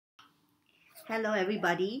Hello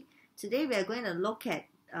everybody. Today we are going to look at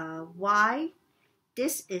why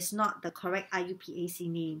this is not the correct IUPAC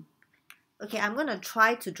name. Okay, I'm going to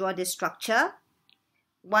try to draw this structure.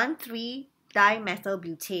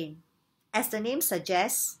 1,3-dimethylbutane. As the name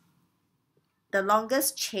suggests, the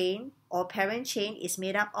longest chain or parent chain is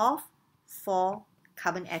made up of 4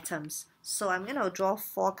 carbon atoms. So I'm going to draw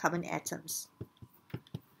 4 carbon atoms.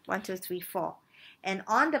 1, 2, 3, 4. And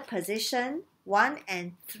on the position 1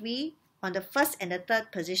 and 3, on the first and the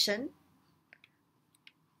third position,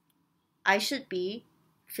 I should be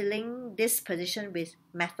filling this position with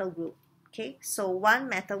methyl group. Okay, so 1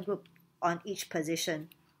 methyl group on each position,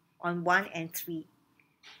 on 1 and 3.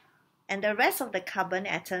 And the rest of the carbon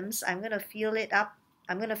atoms, I'm going to fill it up.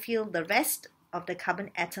 I'm going to fill the rest of the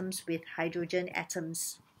carbon atoms with hydrogen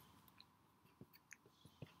atoms.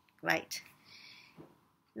 Right.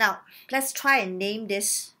 Now, let's try and name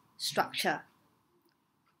this structure.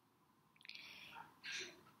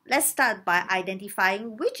 Let's start by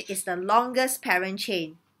identifying which is the longest parent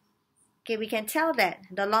chain. Okay, we can tell that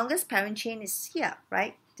the longest parent chain is here,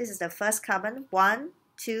 right? This is the first carbon, 1,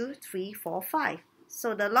 2, 3, 4, 5.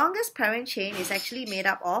 So the longest parent chain is actually made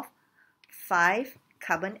up of 5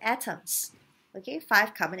 carbon atoms. Okay,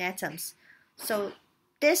 5 carbon atoms. So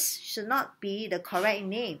this should not be the correct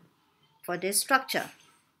name for this structure.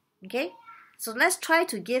 Okay, so let's try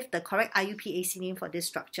to give the correct IUPAC name for this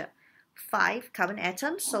structure. 5 carbon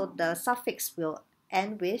atoms, so the suffix will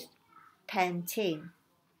end with pentane.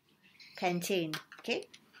 Pentane, okay?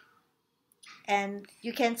 And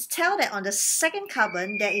you can tell that on the second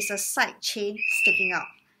carbon, there is a side chain sticking out.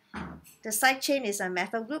 The side chain is a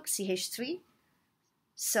methyl group, CH3.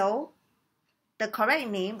 So the correct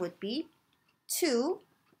name would be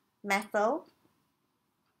 2-methyl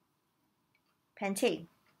pentane.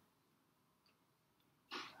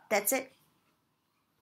 That's it.